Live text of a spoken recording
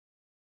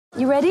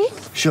You ready?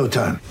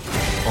 Showtime.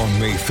 On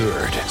May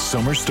 3rd,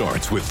 summer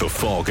starts with The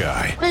Fall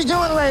Guy. Let's do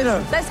it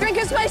later. Let's drink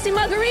a spicy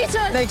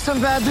margarita. Make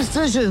some bad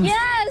decisions.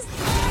 Yes!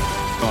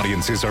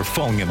 Audiences are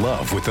falling in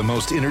love with the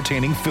most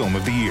entertaining film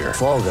of the year.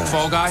 Fall Guy.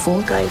 Fall Guy?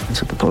 Fall guy.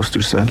 That's what the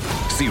poster said.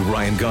 See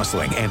Ryan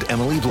Gosling and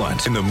Emily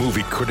Blunt in the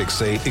movie critics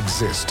say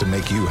exists to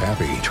make you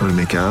happy. Trying to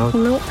make it out?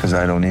 Nope. Because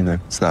I don't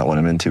either. It's not what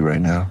I'm into right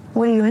now.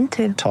 What are you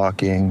into?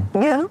 Talking.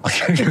 Yeah.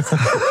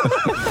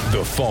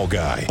 The Fall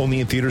Guy.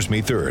 Only in theaters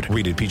May 3rd.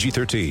 Rated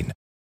PG-13.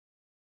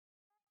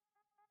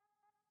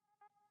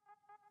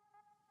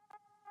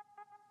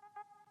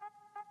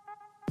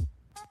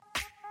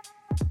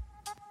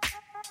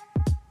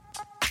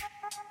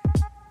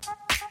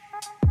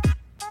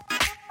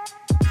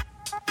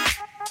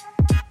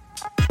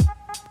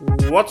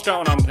 What's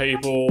going on,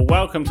 people?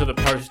 Welcome to the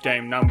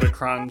post-game number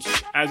crunch.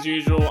 As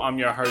usual, I'm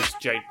your host,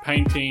 Jake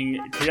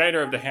Painting,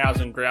 creator of the Hows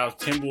and Growls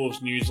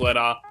Timberwolves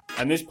newsletter,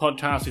 and this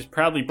podcast is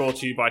proudly brought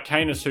to you by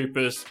Canis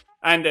Hoopus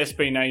and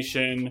SB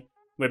Nation.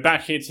 We're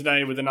back here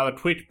today with another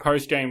quick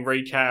post-game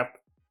recap,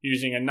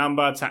 using a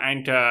number to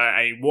anchor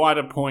a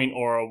wider point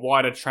or a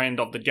wider trend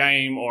of the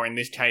game, or in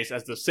this case,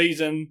 as the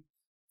season.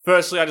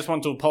 Firstly, I just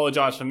want to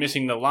apologise for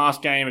missing the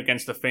last game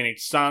against the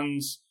Phoenix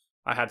Suns.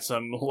 I had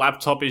some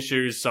laptop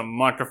issues, some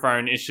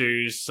microphone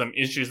issues, some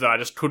issues that I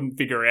just couldn't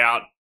figure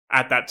out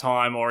at that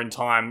time or in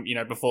time,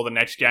 before the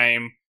next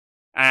game.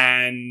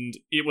 And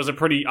it was a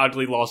pretty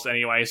ugly loss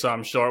anyway, so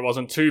I'm sure it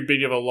wasn't too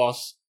big of a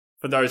loss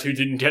for those who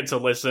didn't get to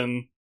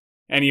listen.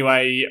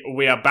 Anyway,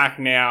 we are back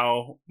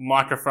now,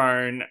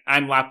 microphone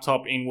and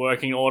laptop in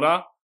working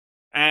order,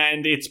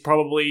 and it's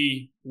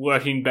probably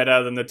working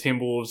better than the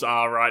Timberwolves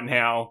are right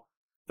now.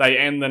 They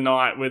end the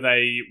night with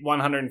a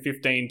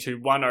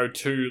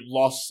 115-102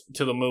 loss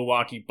to the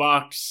Milwaukee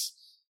Bucks,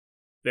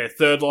 their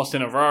third loss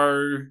in a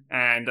row,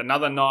 and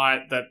another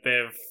night that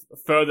they've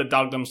further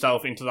dug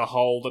themselves into the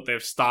hole that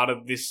they've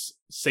started this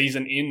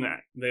season in.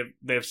 They've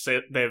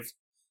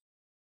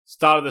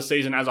started the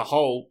season as a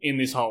whole in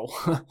this hole.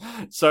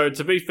 So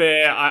to be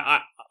fair,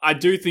 I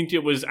do think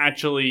it was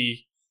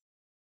actually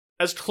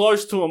as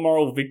close to a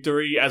moral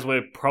victory as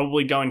we're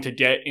probably going to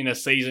get in a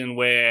season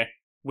where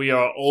we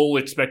are all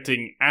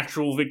expecting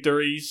actual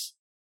victories.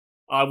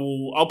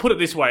 I'll put it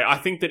this way. I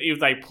think that if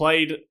they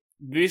played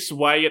this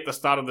way at the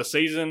start of the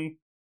season,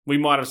 we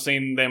might have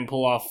seen them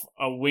pull off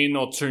a win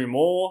or two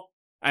more.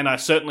 And I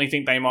certainly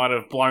think they might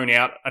have blown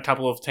out a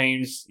couple of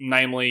teams,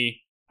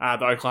 namely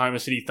the Oklahoma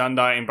City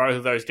Thunder in both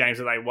of those games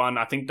that they won.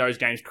 I think those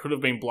games could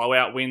have been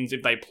blowout wins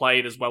if they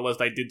played as well as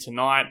they did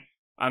tonight.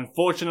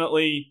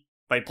 Unfortunately,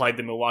 they played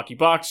the Milwaukee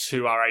Bucks,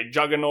 who are a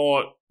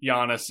juggernaut.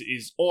 Giannis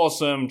is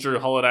awesome. Drew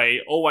Holiday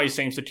always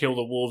seems to kill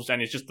the Wolves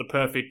and is just the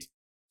perfect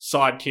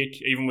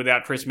sidekick, even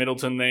without Chris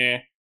Middleton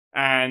there.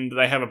 And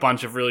they have a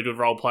bunch of really good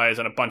role players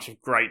and a bunch of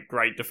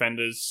great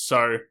defenders.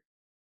 So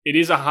it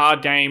is a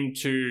hard game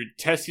to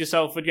test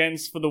yourself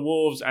against for the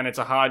Wolves, and it's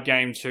a hard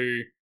game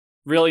to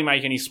really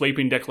make any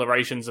sweeping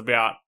declarations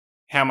about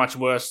how much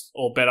worse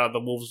or better the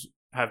Wolves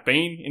have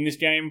been in this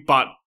game.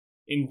 But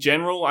in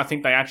general, I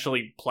think they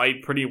actually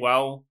played pretty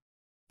well.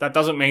 That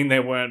doesn't mean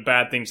there weren't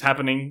bad things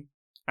happening.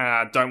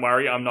 Don't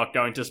worry, I'm not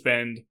going to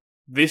spend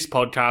this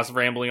podcast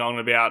rambling on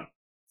about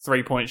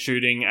three-point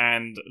shooting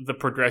and the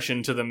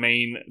progression to the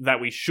mean that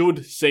we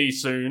should see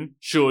soon.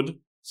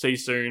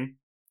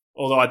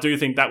 Although I do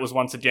think that was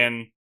once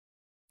again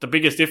the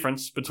biggest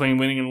difference between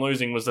winning and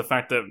losing was the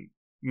fact that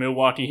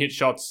Milwaukee hit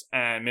shots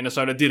and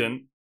Minnesota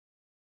didn't.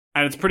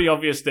 And it's pretty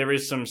obvious there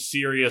is some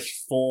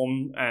serious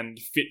form and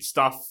fit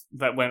stuff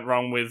that went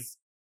wrong with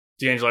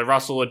D'Angelo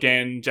Russell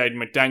again, Jaden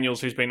McDaniels,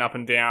 who's been up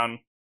and down,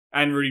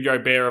 and Rudy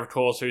Gobert, of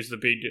course, who's the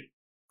big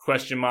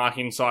question mark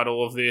inside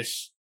all of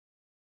this.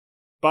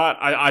 But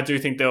I do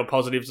think there were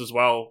positives as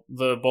well.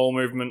 The ball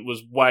movement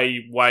was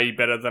way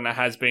better than it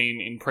has been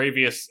in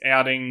previous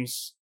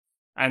outings.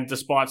 And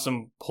despite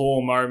some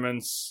poor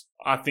moments,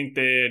 I think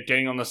they're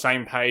getting on the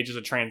same page as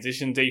a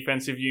transition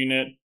defensive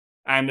unit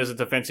and as a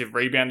defensive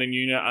rebounding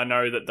unit. I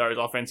know that those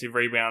offensive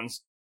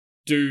rebounds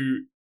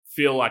do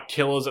feel like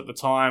killers at the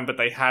time, but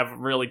they have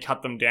really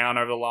cut them down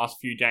over the last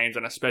few games,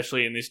 and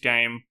especially in this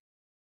game.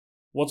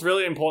 What's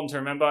really important to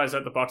remember is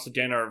that the Bucks,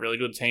 again, are a really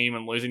good team,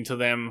 and losing to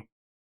them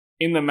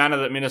in the manner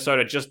that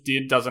Minnesota just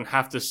did doesn't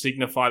have to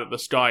signify that the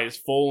sky is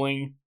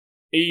falling,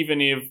 even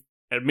if,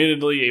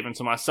 admittedly, even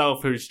to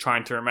myself, who's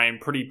trying to remain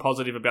pretty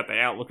positive about the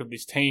outlook of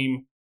this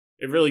team,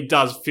 it really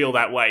does feel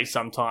that way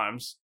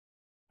sometimes.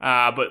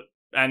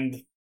 And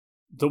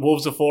the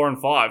Wolves are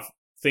 4-5.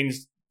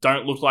 Things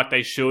don't look like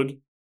they should.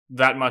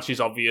 That much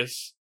is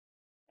obvious.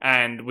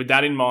 And with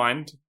that in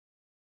mind,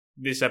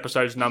 this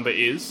episode's number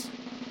is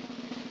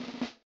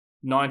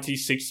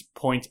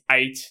 96.8,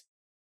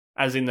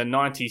 as in the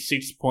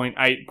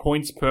 96.8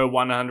 points per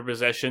 100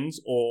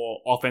 possessions, or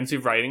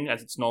offensive rating,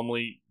 as it's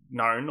normally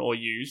known or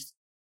used,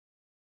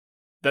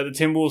 that the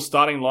Timberwolves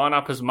starting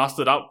lineup has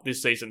mustered up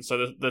this season. So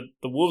the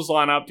Wolves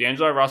lineup,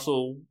 D'Angelo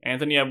Russell,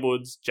 Anthony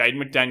Edwards,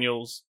 Jaden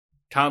McDaniels,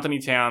 Karl-Anthony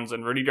Towns,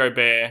 and Rudy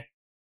Gobert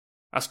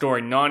are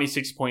scoring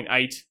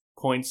 96.8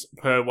 points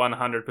per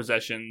 100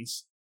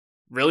 possessions.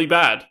 Really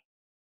bad.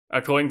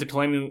 According to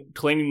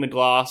Cleaning the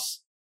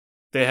Glass,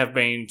 there have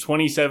been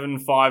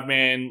 27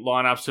 5-man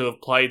lineups who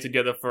have played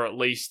together for at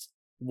least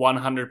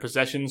 100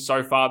 possessions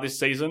so far this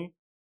season.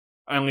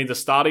 Only the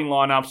starting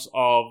lineups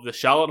of the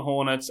Charlotte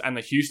Hornets and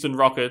the Houston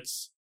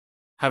Rockets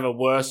have a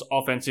worse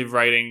offensive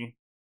rating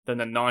than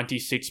the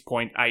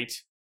 96.8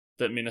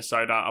 that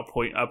Minnesota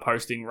are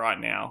posting right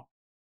now.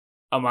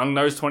 Among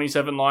those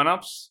 27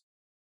 lineups,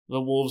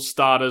 the Wolves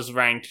starters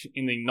ranked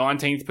in the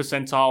 19th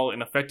percentile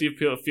in effective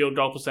field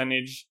goal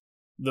percentage,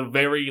 the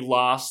very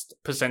last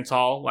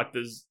percentile, like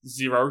the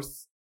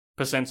 0th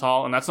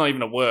percentile, and that's not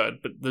even a word,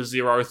 but the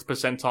 0th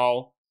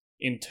percentile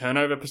in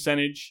turnover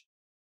percentage,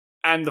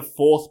 and the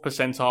 4th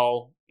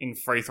percentile in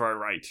free throw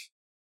rate.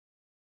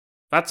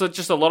 That's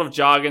just a lot of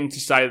jargon to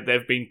say that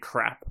they've been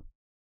crap.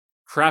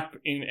 Crap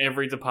in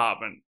every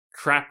department.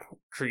 Crap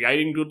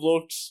creating good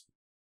looks,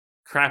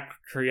 crap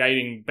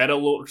creating better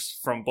looks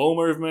from ball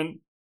movement,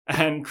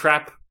 and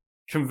crap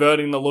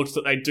converting the looks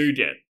that they do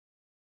get.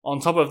 On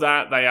top of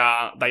that,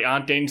 they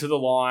aren't getting to the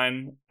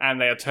line,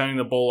 and they are turning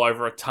the ball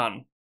over a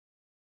ton.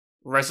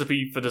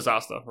 Recipe for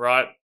disaster,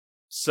 right?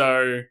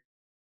 So,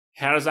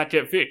 how does that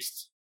get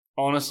fixed?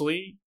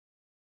 Honestly,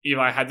 if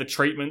I had the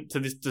treatment to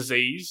this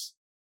disease,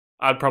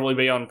 I'd probably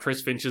be on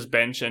Chris Finch's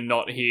bench and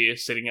not here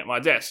sitting at my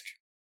desk.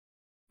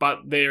 But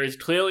there is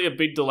clearly a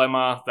big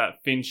dilemma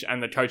that Finch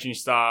and the coaching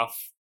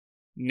staff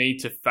need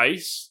to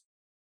face,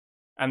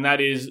 and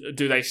that is,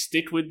 do they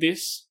stick with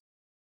this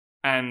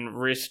and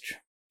risk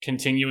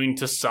continuing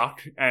to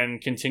suck and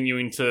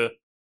continuing to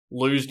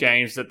lose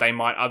games that they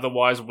might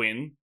otherwise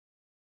win,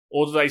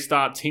 or do they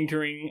start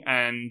tinkering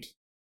and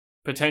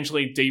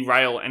potentially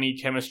derail any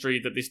chemistry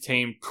that this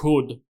team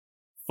could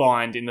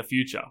find in the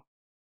future?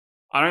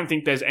 I don't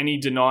think there's any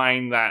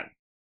denying that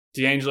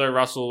D'Angelo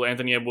Russell,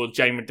 Anthony Edwards,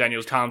 Jay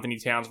McDaniels, Karl Anthony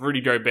Towns,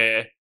 Rudy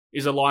Gobert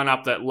is a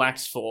lineup that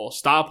lacks for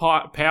star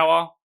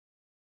power.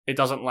 It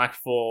doesn't lack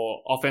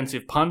for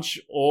offensive punch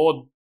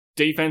or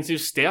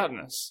defensive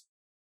stoutness.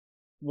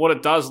 What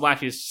it does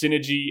lack is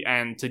synergy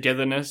and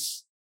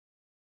togetherness.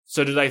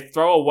 So do they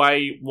throw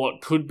away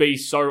what could be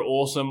so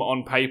awesome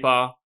on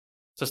paper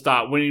to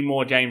start winning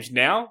more games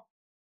now,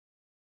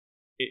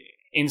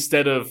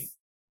 instead of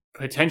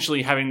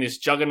potentially having this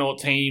juggernaut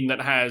team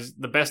that has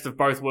the best of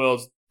both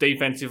worlds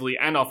defensively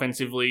and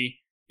offensively,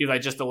 if they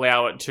just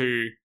allow it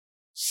to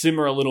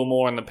simmer a little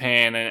more in the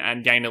pan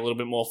and gain a little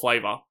bit more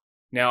flavour?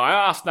 Now, I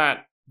ask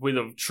that with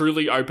a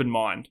truly open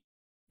mind,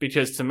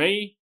 because to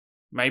me,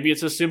 maybe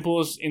it's as simple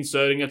as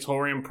inserting a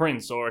Taurean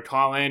Prince or a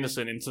Kyle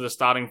Anderson into the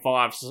starting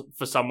five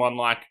for someone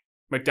like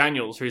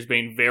McDaniels, who's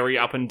been very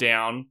up and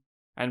down,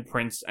 and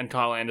Prince and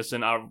Kyle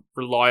Anderson are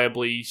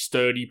reliably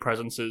sturdy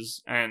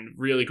presences and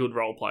really good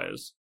role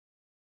players.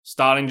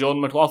 Starting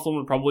Jordan McLaughlin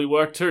would probably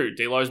work too.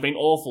 D'Lo's been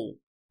awful.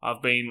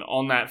 I've been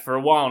on that for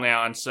a while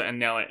now, and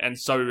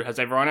so has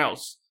everyone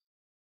else.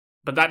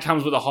 But that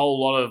comes with a whole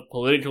lot of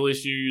political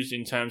issues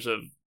in terms of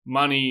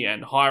money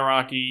and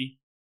hierarchy.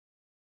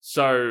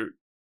 So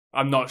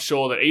I'm not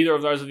sure that either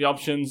of those are the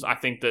options. I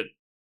think that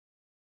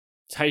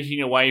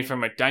taking away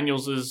from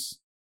McDaniels'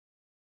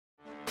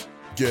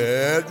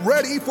 Get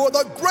ready for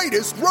the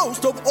greatest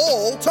roast of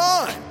all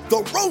time,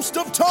 the Roast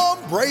of Tom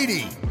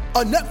Brady,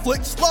 a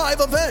Netflix live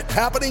event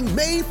happening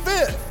May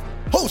 5th.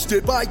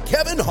 Hosted by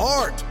Kevin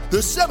Hart, the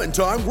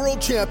 7-time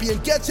world champion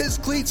gets his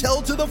cleats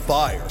held to the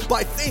fire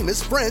by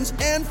famous friends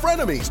and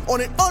frenemies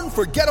on an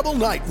unforgettable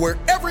night where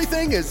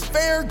everything is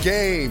fair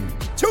game.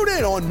 Tune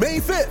in on May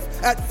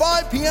 5th at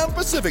 5 p.m.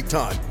 Pacific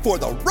time for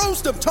the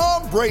Roast of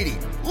Tom Brady,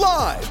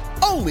 live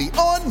only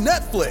on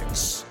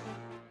Netflix.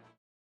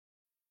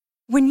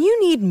 When you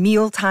need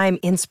mealtime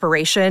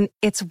inspiration,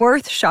 it's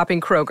worth shopping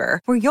Kroger,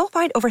 where you'll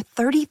find over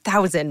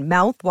 30,000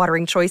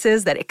 mouth-watering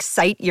choices that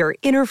excite your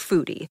inner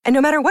foodie. And no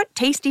matter what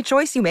tasty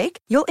choice you make,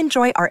 you'll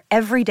enjoy our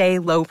everyday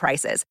low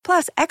prices,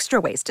 plus extra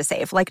ways to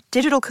save, like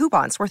digital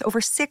coupons worth over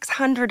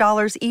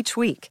 $600 each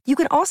week. You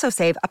can also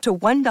save up to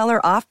 $1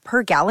 off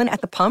per gallon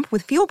at the pump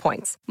with fuel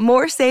points.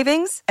 More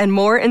savings and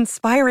more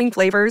inspiring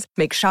flavors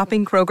make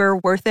shopping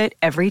Kroger worth it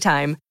every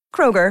time.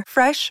 Kroger,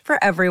 fresh for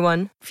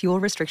everyone. Fuel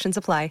restrictions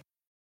apply.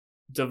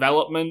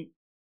 Development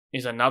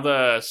is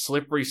another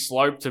slippery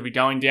slope to be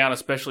going down,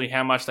 especially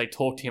how much they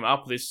talked him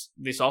up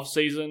this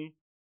off-season.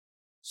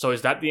 So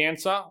is that the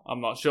answer? I'm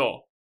not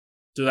sure.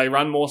 Do they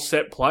run more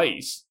set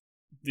plays?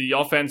 The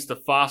offense, the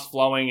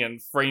fast-flowing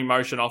and free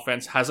motion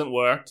offense hasn't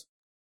worked.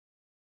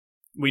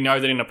 We know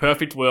that in a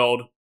perfect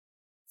world,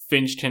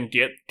 Finch can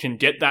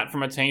get that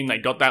from a team. They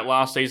got that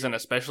last season,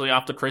 especially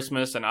after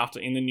Christmas and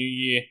after in the new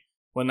year,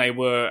 when they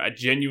were a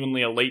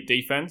genuinely elite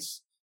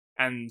defense.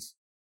 And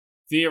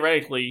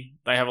theoretically,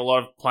 they have a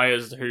lot of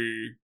players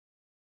who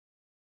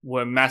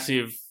were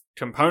massive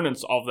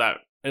components of that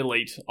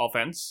elite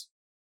offense,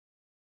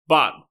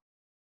 but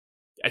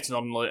it's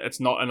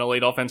not an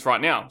elite offense right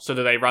now. So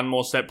do they run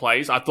more set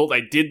plays? I thought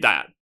they did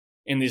that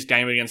in this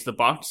game against the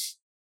Bucks.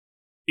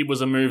 It was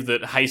a move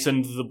that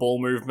hastened the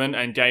ball movement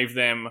and gave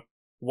them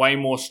way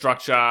more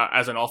structure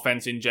as an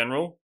offense in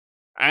general.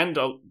 And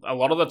a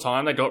lot of the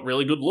time, they got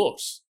really good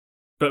looks.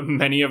 but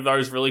many of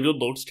those really good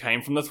looks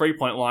came from the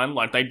 3-point line,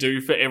 like they do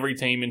for every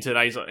team in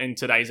today's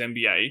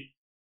NBA,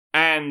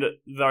 and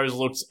those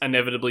looks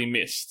inevitably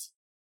missed.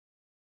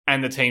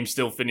 And the team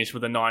still finished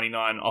with a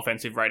 99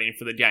 offensive rating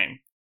for the game.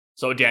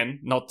 So again,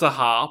 not to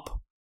harp,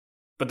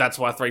 but that's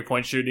why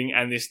 3-point shooting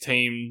and this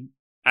team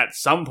at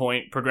some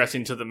point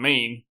progressing to the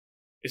mean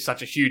is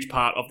such a huge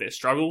part of their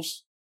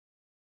struggles.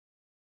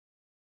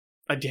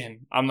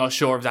 Again, I'm not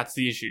sure if that's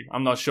the issue.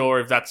 I'm not sure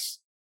if that's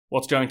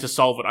what's going to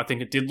solve it. I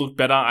think it did look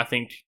better. I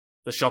think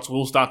the shots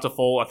will start to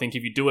fall. I think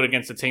if you do it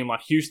against a team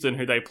like Houston,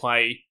 who they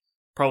play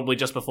probably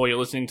just before you're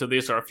listening to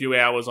this, or a few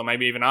hours, or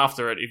maybe even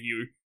after it, if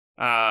you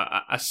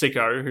are a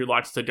sicko who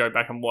likes to go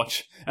back and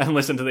watch and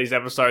listen to these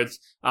episodes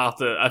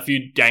after a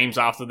few games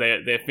after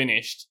they're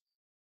finished,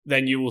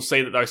 then you will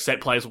see that those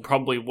set plays will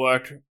probably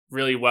work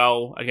really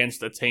well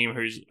against a team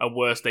who's a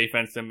worse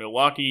defense than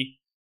Milwaukee,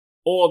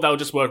 or they'll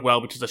just work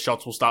well because the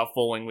shots will start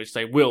falling, which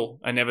they will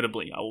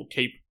inevitably. I will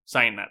keep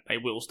saying that. They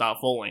will start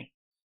falling.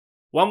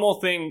 One more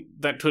thing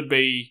that could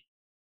be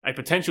a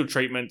potential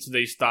treatment to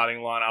these starting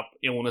lineup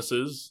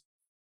illnesses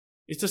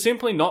is to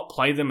simply not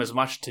play them as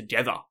much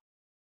together.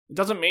 It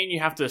doesn't mean you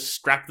have to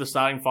scrap the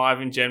starting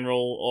five in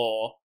general,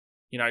 or,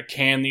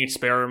 can the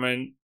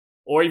experiment,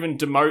 or even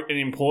demote an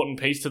important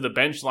piece to the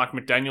bench like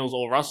McDaniels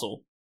or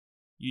Russell.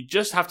 You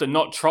just have to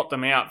not trot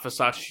them out for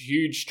such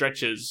huge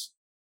stretches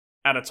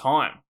at a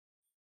time.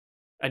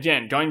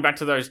 Again, going back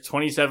to those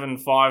 27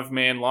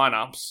 5-man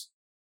lineups,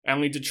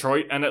 only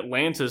Detroit and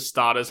Atlanta's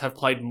starters have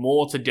played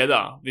more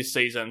together this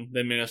season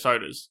than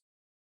Minnesota's.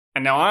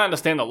 And now I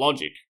understand the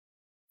logic.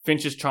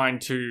 Finch is trying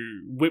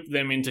to whip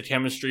them into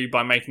chemistry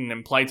by making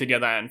them play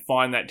together and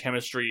find that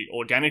chemistry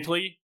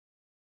organically.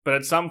 But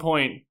at some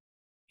point,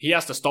 he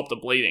has to stop the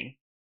bleeding.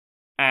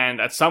 And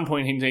at some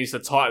point, he needs to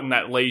tighten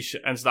that leash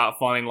and start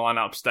finding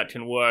lineups that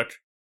can work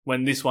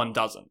when this one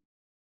doesn't.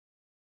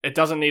 It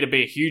doesn't need to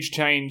be a huge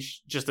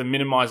change, just a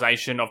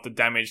minimization of the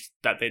damage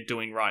that they're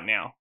doing right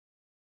now.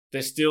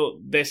 There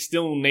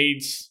still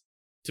needs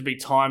to be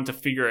time to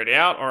figure it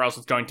out, or else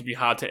it's going to be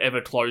hard to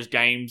ever close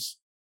games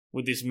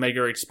with this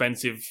mega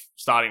expensive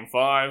starting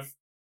five.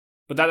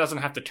 But that doesn't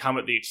have to come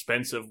at the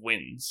expense of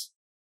wins.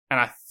 And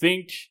I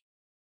think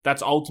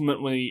that's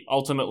ultimately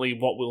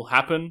what will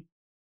happen,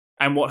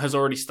 and what has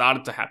already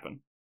started to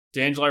happen.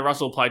 D'Angelo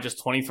Russell played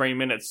just 23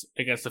 minutes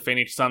against the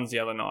Phoenix Suns the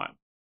other night,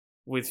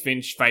 with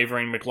Finch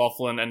favouring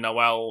McLaughlin and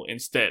Noel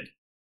instead.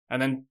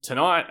 And then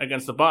tonight,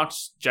 against the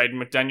Bucks, Jaden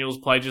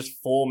McDaniels played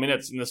just 4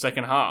 minutes in the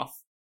second half.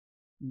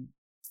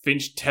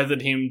 Finch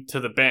tethered him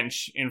to the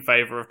bench in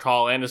favour of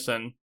Kyle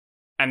Anderson,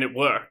 and it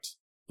worked.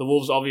 The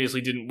Wolves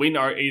obviously didn't win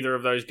either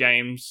of those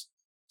games,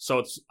 so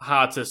it's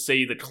hard to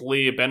see the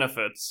clear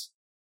benefits.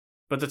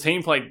 But the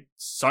team played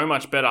so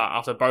much better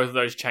after both of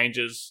those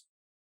changes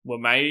were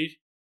made,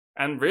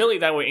 and really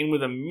they were in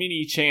with a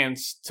mini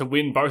chance to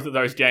win both of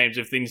those games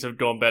if things have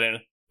gone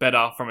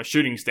better from a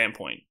shooting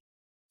standpoint.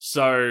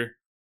 So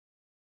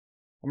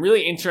I'm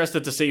really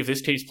interested to see if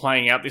this keeps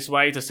playing out this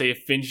way, to see if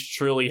Finch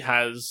truly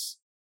has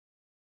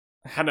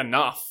had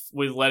enough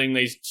with letting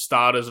these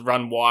starters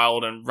run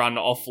wild and run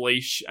off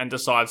leash, and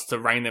decides to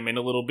rein them in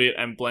a little bit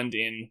and blend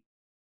in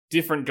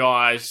different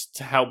guys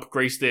to help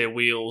grease their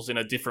wheels in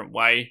a different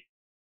way.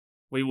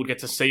 We will get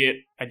to see it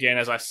again,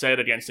 as I said,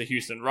 against the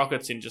Houston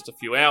Rockets in just a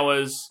few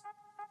hours.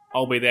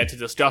 I'll be there to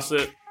discuss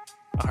it.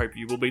 I hope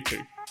you will be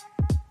too.